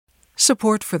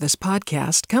Support for this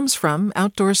podcast comes from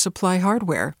Outdoor Supply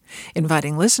Hardware,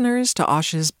 inviting listeners to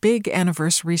Osh's big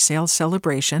anniversary sale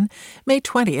celebration, May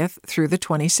 20th through the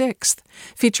 26th,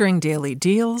 featuring daily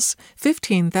deals,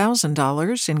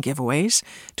 $15,000 in giveaways,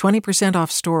 20% off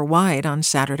store-wide on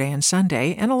Saturday and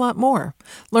Sunday, and a lot more.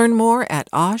 Learn more at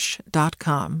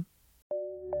osh.com.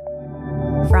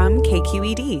 From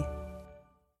KQED.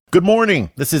 Good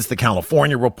morning. This is the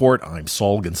California Report. I'm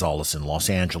Saul Gonzalez in Los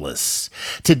Angeles.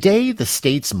 Today, the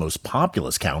state's most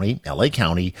populous county, LA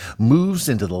County, moves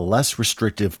into the less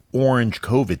restrictive orange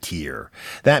COVID tier.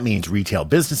 That means retail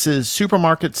businesses,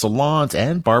 supermarkets, salons,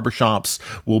 and barbershops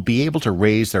will be able to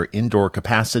raise their indoor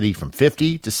capacity from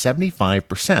 50 to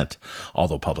 75%,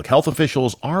 although public health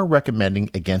officials are recommending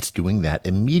against doing that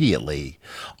immediately.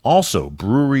 Also,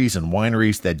 breweries and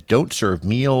wineries that don't serve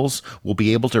meals will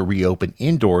be able to reopen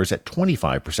indoors at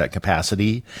 25%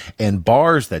 capacity, and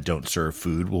bars that don't serve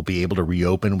food will be able to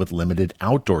reopen with limited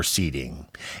outdoor seating.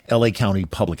 LA County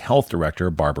Public Health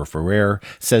Director Barbara Ferrer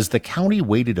says the county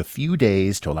waited a few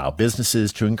days to allow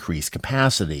businesses to increase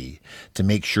capacity to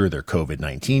make sure their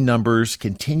COVID-19 numbers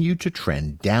continue to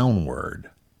trend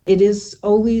downward. It is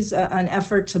always an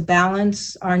effort to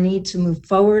balance our need to move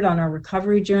forward on our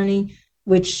recovery journey,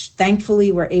 which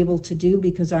thankfully we're able to do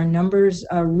because our numbers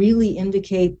really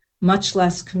indicate much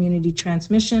less community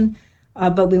transmission,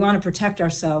 but we want to protect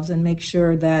ourselves and make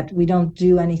sure that we don't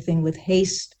do anything with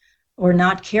haste or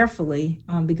not carefully,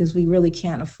 because we really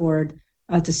can't afford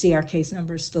to see our case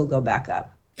numbers still go back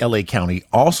up. LA County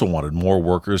also wanted more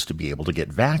workers to be able to get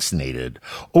vaccinated.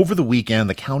 Over the weekend,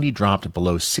 the county dropped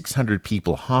below 600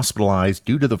 people hospitalized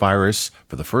due to the virus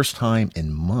for the first time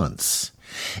in months.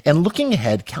 And looking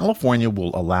ahead, California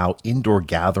will allow indoor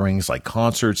gatherings like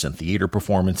concerts and theater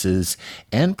performances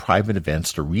and private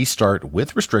events to restart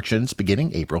with restrictions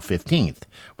beginning April 15th.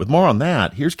 With more on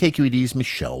that, here's KQED's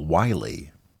Michelle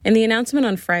Wiley. In the announcement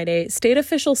on Friday, state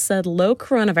officials said low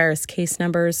coronavirus case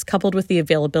numbers, coupled with the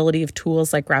availability of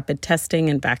tools like rapid testing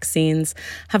and vaccines,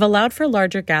 have allowed for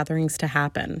larger gatherings to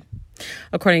happen.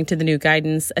 According to the new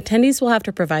guidance, attendees will have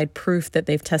to provide proof that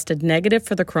they've tested negative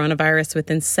for the coronavirus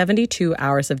within 72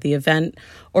 hours of the event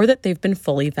or that they've been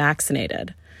fully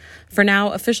vaccinated. For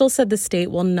now, officials said the state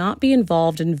will not be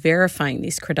involved in verifying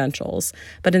these credentials,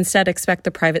 but instead expect the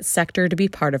private sector to be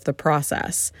part of the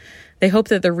process. They hope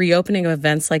that the reopening of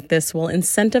events like this will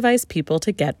incentivize people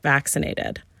to get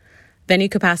vaccinated. Venue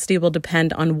capacity will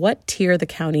depend on what tier the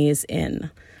county is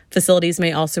in. Facilities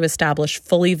may also establish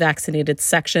fully vaccinated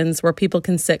sections where people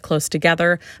can sit close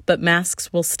together, but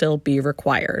masks will still be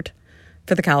required.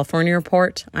 For the California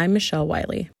Report, I'm Michelle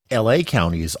Wiley. LA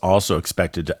County is also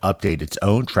expected to update its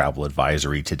own travel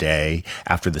advisory today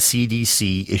after the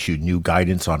CDC issued new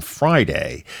guidance on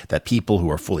Friday that people who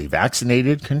are fully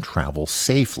vaccinated can travel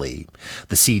safely.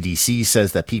 The CDC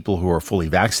says that people who are fully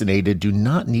vaccinated do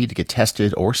not need to get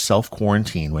tested or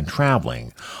self-quarantine when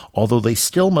traveling, although they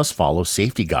still must follow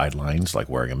safety guidelines like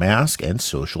wearing a mask and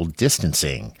social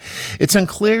distancing. It's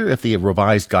unclear if the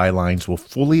revised guidelines will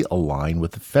fully align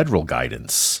with the federal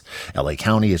guidance. LA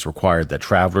County has required that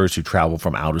travelers who travel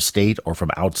from out of state or from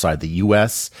outside the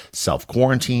U.S.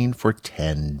 self-quarantine for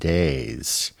 10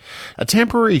 days. A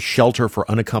temporary shelter for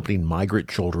unaccompanied migrant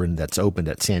children that's opened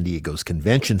at San Diego's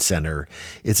Convention Center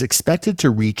is expected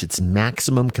to reach its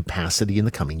maximum capacity in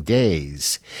the coming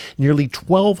days. Nearly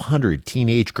 1,200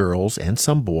 teenage girls and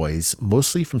some boys,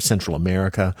 mostly from Central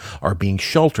America, are being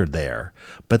sheltered there,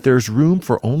 but there's room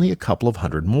for only a couple of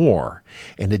hundred more.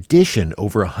 In addition,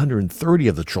 over 130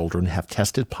 of the children have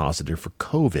tested positive for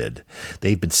COVID.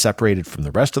 They've been separated from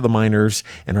the rest of the minors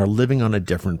and are living on a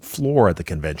different floor at the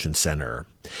convention center.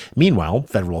 Meanwhile,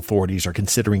 federal authorities are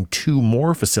considering 2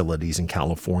 more facilities in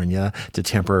California to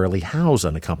temporarily house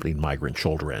unaccompanied migrant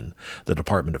children. The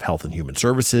Department of Health and Human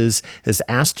Services has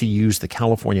asked to use the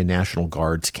California National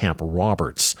Guard's Camp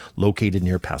Roberts, located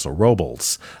near Paso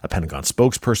Robles. A Pentagon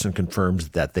spokesperson confirms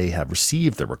that they have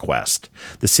received the request.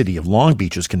 The city of Long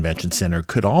Beach's convention center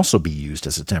could also be used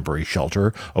as a temporary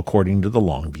shelter, according to the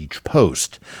Long Beach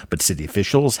Post, but city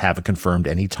officials haven't confirmed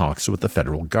any talks with the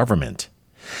federal government.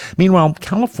 Meanwhile,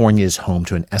 California is home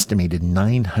to an estimated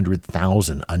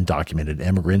 900,000 undocumented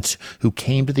immigrants who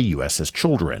came to the U.S. as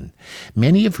children,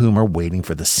 many of whom are waiting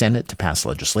for the Senate to pass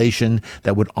legislation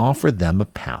that would offer them a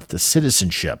path to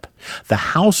citizenship. The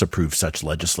House approved such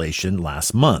legislation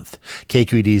last month.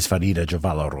 KQED's Farida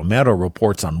Javala Romero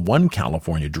reports on one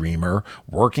California dreamer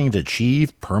working to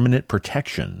achieve permanent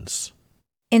protections.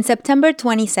 In September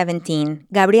 2017,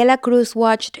 Gabriela Cruz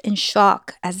watched in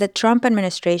shock as the Trump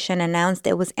administration announced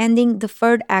it was ending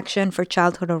Deferred Action for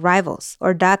Childhood Arrivals,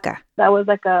 or DACA. That was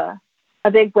like a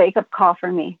big wake-up call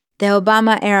for me. The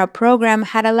Obama-era program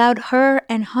had allowed her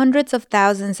and hundreds of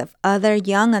thousands of other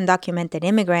young undocumented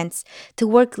immigrants to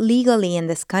work legally in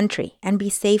this country and be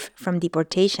safe from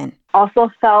deportation. Also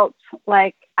felt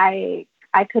like I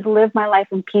could live my life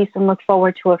in peace and look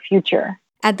forward to a future.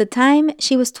 At the time,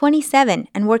 she was 27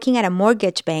 and working at a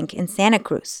mortgage bank in Santa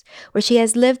Cruz, where she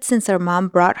has lived since her mom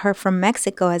brought her from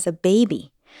Mexico as a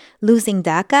baby. Losing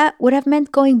DACA would have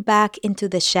meant going back into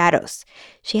the shadows.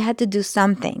 She had to do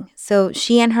something, so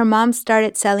she and her mom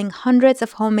started selling hundreds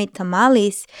of homemade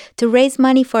tamales to raise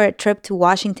money for a trip to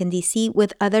Washington, D.C.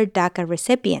 with other DACA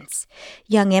recipients.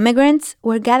 Young immigrants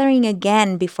were gathering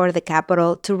again before the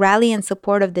Capitol to rally in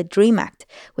support of the DREAM Act,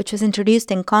 which was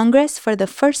introduced in Congress for the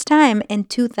first time in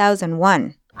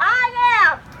 2001. I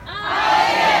am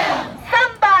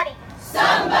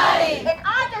somebody, and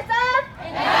I deserve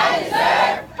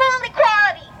full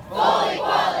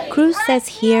equality. Cruz says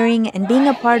hearing and being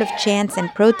a part of chants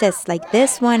and protests like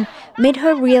this one made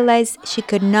her realize she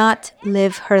could not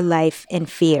live her life in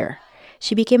fear.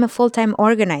 She became a full-time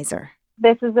organizer.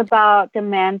 This is about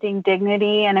demanding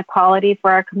dignity and equality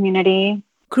for our community.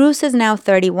 Cruz is now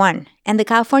 31 and the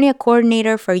California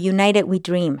coordinator for United We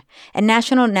Dream, a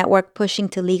national network pushing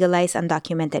to legalize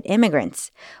undocumented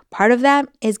immigrants. Part of that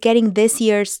is getting this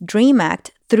year's DREAM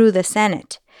Act through the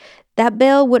Senate. That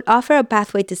bill would offer a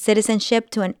pathway to citizenship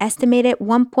to an estimated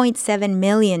 1.7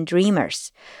 million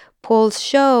Dreamers. Polls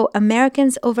show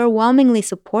Americans overwhelmingly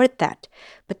support that,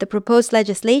 but the proposed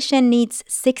legislation needs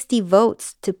 60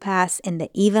 votes to pass in the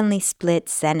evenly split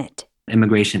Senate.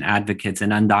 Immigration advocates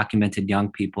and undocumented young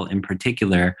people in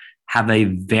particular have a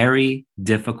very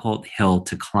difficult hill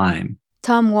to climb.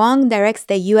 Tom Wong directs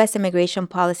the U.S. Immigration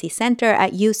Policy Center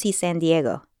at UC San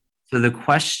Diego. So the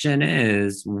question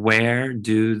is, where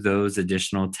do those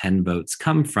additional 10 votes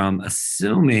come from,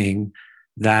 assuming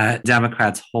that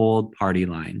Democrats hold party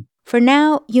line? For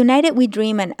now, United We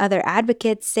Dream and other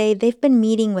advocates say they've been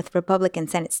meeting with Republican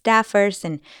Senate staffers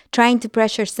and trying to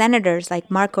pressure senators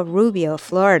like Marco Rubio of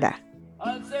Florida.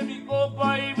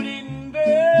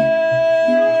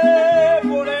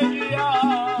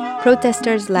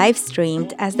 Protesters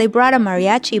live-streamed as they brought a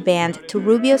mariachi band to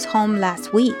Rubio's home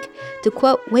last week to,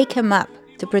 quote, wake him up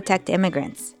to protect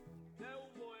immigrants.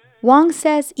 Wong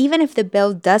says even if the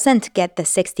bill doesn't get the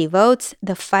 60 votes,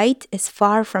 the fight is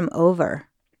far from over.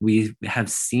 We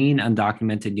have seen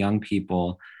undocumented young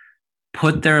people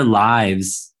put their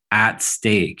lives at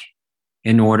stake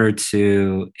in order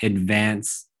to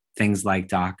advance things like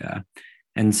DACA.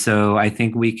 And so I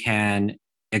think we can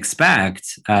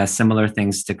expect similar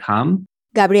things to come.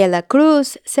 Gabriela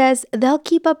Cruz says they'll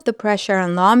keep up the pressure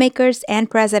on lawmakers and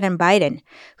President Biden,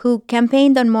 who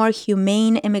campaigned on more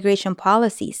humane immigration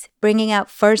policies, bringing out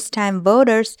first-time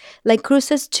voters like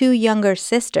Cruz's two younger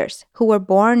sisters who were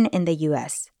born in the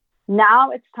U.S.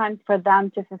 Now it's time for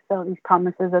them to fulfill these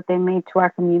promises that they made to our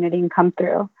community and come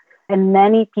through. And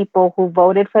many people who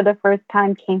voted for the first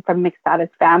time came from mixed status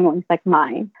families like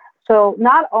mine. So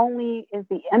not only is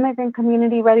the immigrant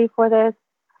community ready for this,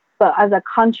 but as a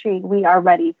country, we are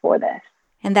ready for this.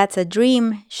 And that's a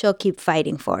dream she'll keep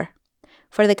fighting for.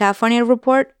 For the California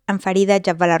Report, I'm Farida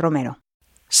Jhabvala Romero.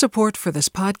 Support for this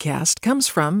podcast comes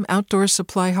from Outdoor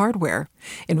Supply Hardware,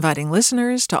 inviting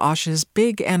listeners to Osh's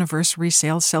big anniversary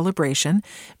sale celebration,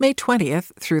 May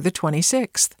 20th through the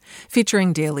 26th,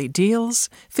 featuring daily deals,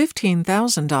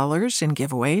 $15,000 in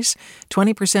giveaways,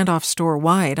 20% off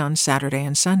store-wide on Saturday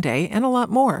and Sunday, and a lot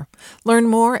more. Learn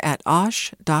more at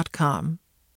osh.com.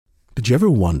 Did you ever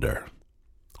wonder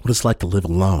what it's like to live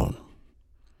alone,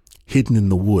 hidden in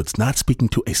the woods, not speaking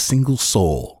to a single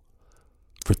soul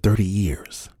for 30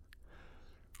 years?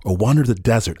 Or wander the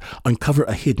desert, uncover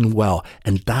a hidden well,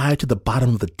 and dive to the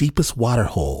bottom of the deepest water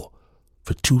hole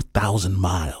for 2,000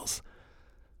 miles?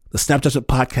 The Snap Judgment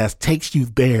Podcast takes you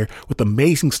there with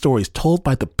amazing stories told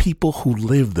by the people who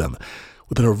live them,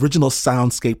 with an original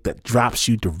soundscape that drops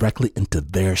you directly into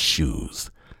their shoes.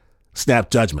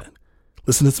 Snap Judgment.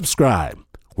 Listen and subscribe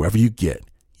wherever you get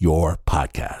your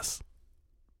podcasts.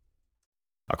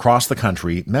 Across the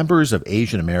country, members of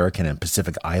Asian American and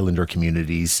Pacific Islander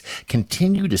communities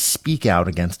continue to speak out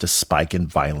against a spike in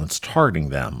violence targeting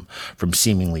them, from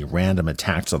seemingly random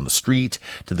attacks on the street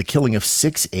to the killing of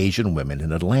 6 Asian women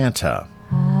in Atlanta.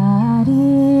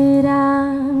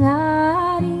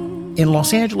 In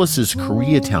Los Angeles'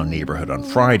 Koreatown neighborhood on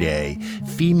Friday,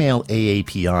 female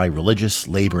AAPI religious,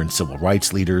 labor, and civil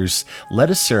rights leaders led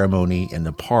a ceremony in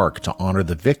the park to honor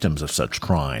the victims of such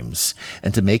crimes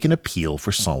and to make an appeal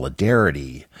for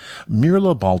solidarity.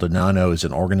 Mirla Baldonado is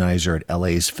an organizer at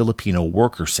LA's Filipino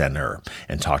Worker Center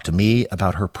and talked to me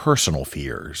about her personal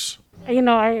fears.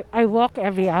 I walk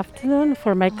every afternoon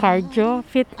for my cardio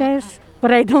fitness,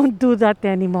 but I don't do that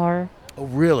anymore. Oh,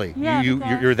 really? Yeah,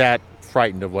 You're that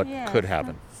frightened of what Yes, could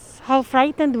happen? how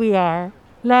frightened we are.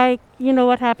 Like,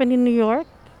 what happened in New York?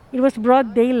 It was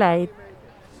broad daylight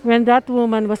when that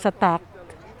woman was attacked.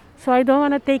 So I don't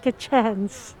want to take a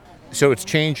chance. So it's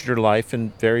changed your life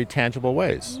in very tangible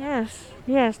ways.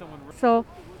 Yes. So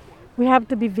we have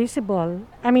to be visible.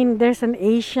 I mean, there's an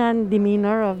Asian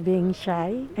demeanor of being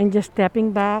shy and just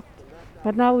stepping back,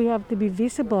 but now we have to be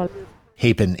visible.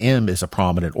 Hae-Bin Im is a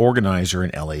prominent organizer in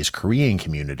LA's Korean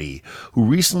community who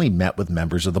recently met with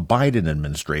members of the Biden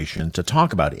administration to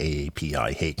talk about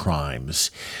AAPI hate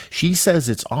crimes. She says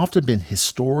it's often been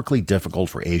historically difficult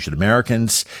for Asian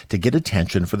Americans to get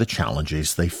attention for the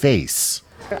challenges they face.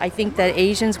 I think that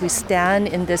Asians, we stand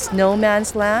in this no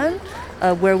man's land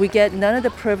where we get none of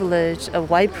the privilege of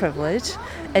white privilege,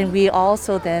 and we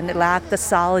also then lack the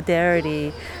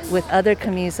solidarity with other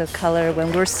communities of color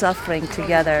when we're suffering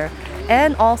together.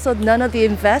 And also none of the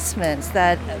investments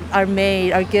that are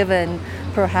given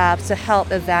perhaps to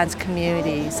help advance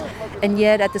communities. And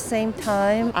yet at the same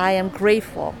time, I am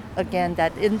grateful again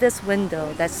that in this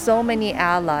window that so many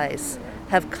allies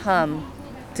have come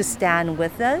to stand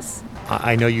with us.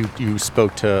 I know you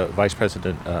spoke to Vice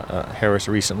President Harris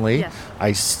recently. Yes.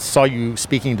 I saw you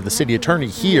speaking to the city attorney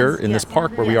here in this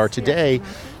park where we are today.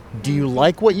 Do you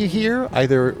like what you hear,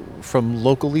 either from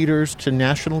local leaders to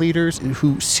national leaders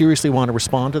who seriously want to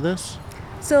respond to this?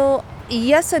 So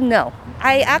yes and no.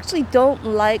 I actually don't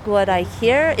like what I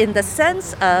hear in the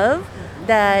sense of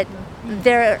that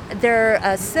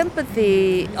their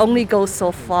sympathy only goes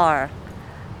so far.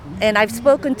 And I've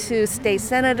spoken to state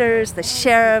senators, the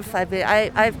sheriff.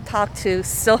 I've talked to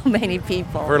so many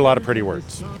people. Heard a lot of pretty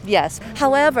words. Yes.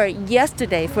 However,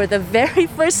 yesterday, for the very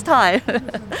first time,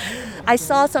 I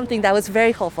saw something that was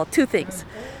very hopeful. Two things.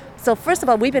 So first of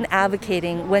all, we've been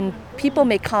advocating when people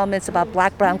make comments about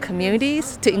Black, brown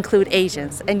communities to include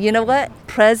Asians. And you know what?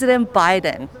 President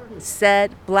Biden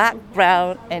said Black,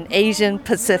 brown, and Asian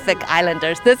Pacific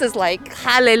Islanders. This is like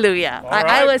hallelujah.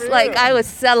 I was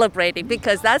celebrating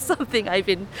because that's something I've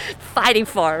been fighting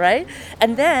for, right?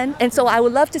 And so I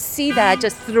would love to see that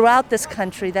just throughout this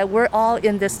country, that we're all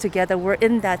in this together. We're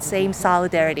in that same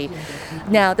solidarity.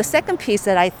 Now, the second piece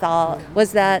that I thought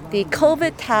was that the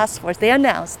COVID task force, they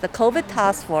announced the COVID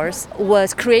task force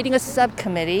was creating a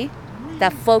subcommittee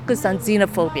that focused on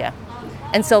xenophobia.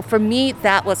 And so for me,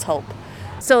 that was hope.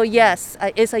 So yes,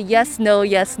 it's a yes, no.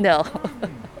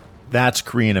 That's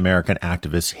Korean American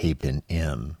activist Hae-Bin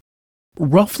Im.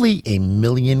 Roughly 1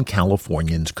 million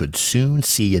Californians could soon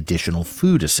see additional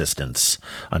food assistance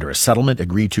under a settlement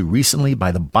agreed to recently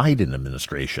by the Biden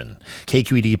administration.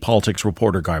 KQED politics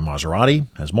reporter Guy Maserati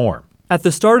has more. At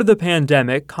the start of the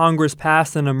pandemic, Congress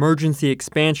passed an emergency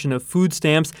expansion of food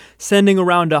stamps, sending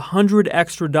around $100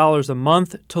 extra a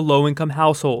month to low-income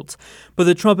households. But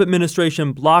the Trump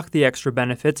administration blocked the extra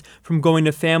benefits from going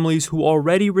to families who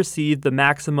already received the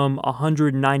maximum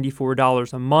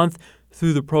 $194 a month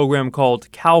through the program called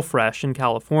CalFresh in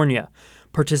California.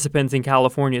 Participants in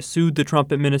California sued the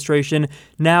Trump administration.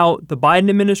 Now, the Biden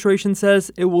administration says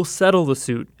it will settle the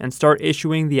suit and start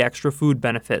issuing the extra food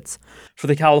benefits. For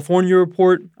the California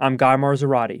Report, I'm Guy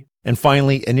Maserati. And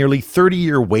finally, a nearly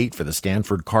 30-year wait for the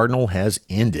Stanford Cardinal has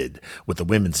ended, with the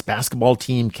women's basketball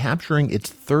team capturing its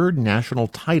third national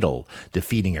title,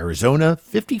 defeating Arizona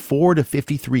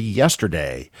 54-53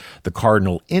 yesterday. The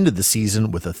Cardinal ended the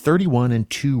season with a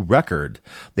 31-2 record.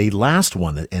 They last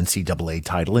won the NCAA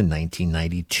title in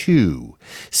 1992.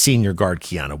 Senior guard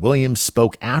Kiana Williams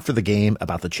spoke after the game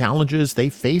about the challenges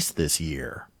they faced this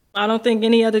year. I don't think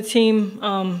any other team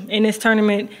in this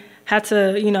tournament had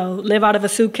to, live out of a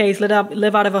suitcase,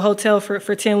 live out of a hotel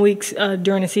for 10 weeks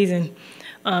during the season.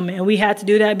 And we had to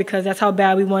do that because that's how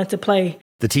bad we wanted to play.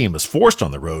 The team was forced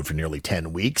on the road for nearly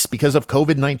 10 weeks because of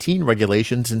COVID-19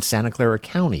 regulations in Santa Clara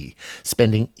County,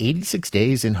 spending 86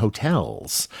 days in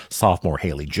hotels. Sophomore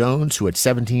Haley Jones, who had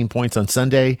 17 points on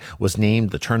Sunday, was named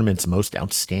the tournament's most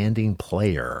outstanding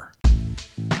player.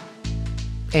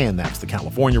 And that's the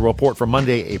California Report for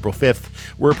Monday, April 5th.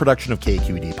 We're a production of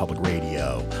KQED Public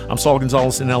Radio. I'm Saul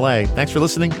Gonzalez in LA. Thanks for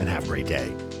listening and have a great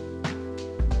day.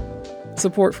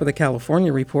 Support for the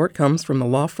California Report comes from the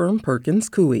law firm Perkins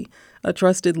Coie, a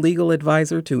trusted legal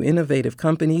advisor to innovative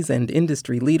companies and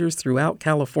industry leaders throughout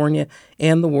California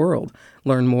and the world.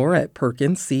 Learn more at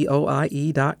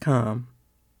perkinscoie.com.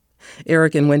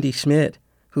 Eric and Wendy Schmidt,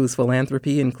 whose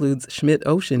philanthropy includes Schmidt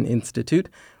Ocean Institute,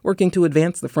 working to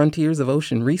advance the frontiers of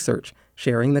ocean research,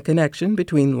 sharing the connection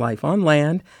between life on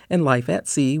land and life at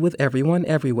sea with everyone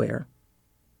everywhere.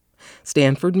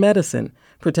 Stanford Medicine,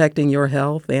 protecting your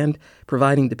health and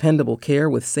providing dependable care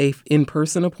with safe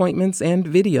in-person appointments and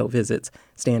video visits.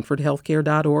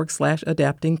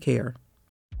 StanfordHealthcare.org/adaptingcare.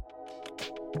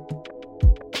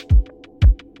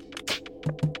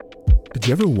 Did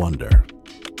you ever wonder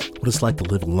what it's like to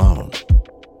live alone,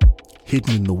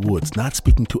 hidden in the woods, not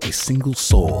speaking to a single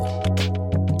soul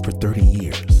for 30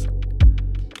 years?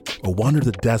 Or wander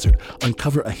the desert,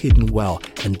 uncover a hidden well,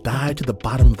 and dive to the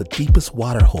bottom of the deepest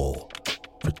water hole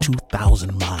for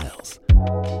 2,000 miles?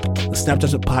 The Snap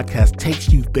Judgment Podcast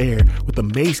takes you there with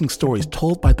amazing stories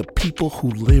told by the people who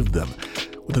live them,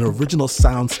 with an original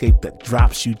soundscape that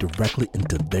drops you directly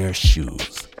into their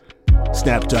shoes.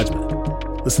 Snap Judgment.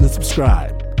 Listen and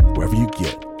subscribe wherever you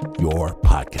get your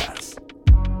podcasts.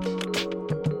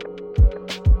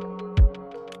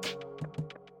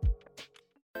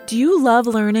 Do you love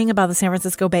learning about the San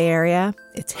Francisco Bay Area,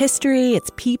 its history, its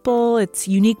people, its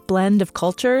unique blend of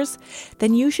cultures?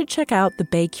 Then you should check out the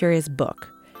Bay Curious book.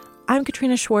 I'm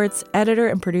Katrina Schwartz, editor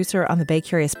and producer on the Bay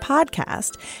Curious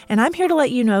podcast, and I'm here to let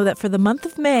you know that for the month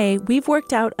of May, we've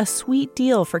worked out a sweet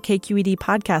deal for KQED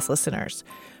podcast listeners.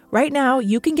 Right now,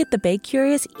 you can get the Bay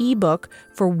Curious ebook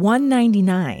for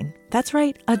 $1.99. That's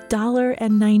right,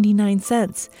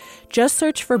 $1.99. Just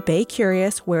search for Bay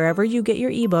Curious wherever you get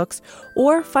your ebooks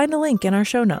or find a link in our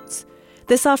show notes.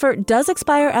 This offer does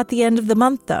expire at the end of the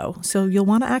month, though, so you'll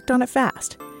want to act on it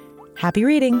fast. Happy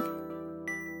reading!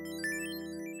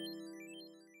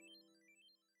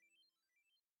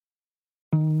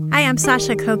 Hi, I'm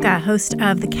Sasha Khokha, host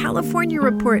of the California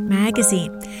Report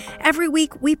magazine. Every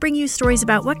week, we bring you stories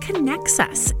about what connects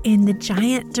us in the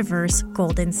giant, diverse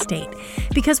Golden State.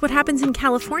 Because what happens in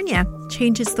California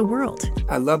changes the world.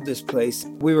 I love this place.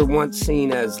 We were once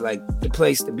seen as like the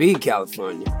place to be,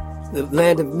 California. The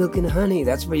land of milk and honey.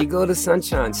 That's where you go to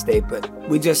Sunshine State, but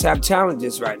we just have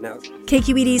challenges right now.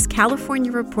 KQED's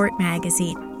California Report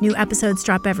magazine. New episodes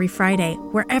drop every Friday,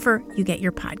 wherever you get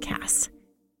your podcasts.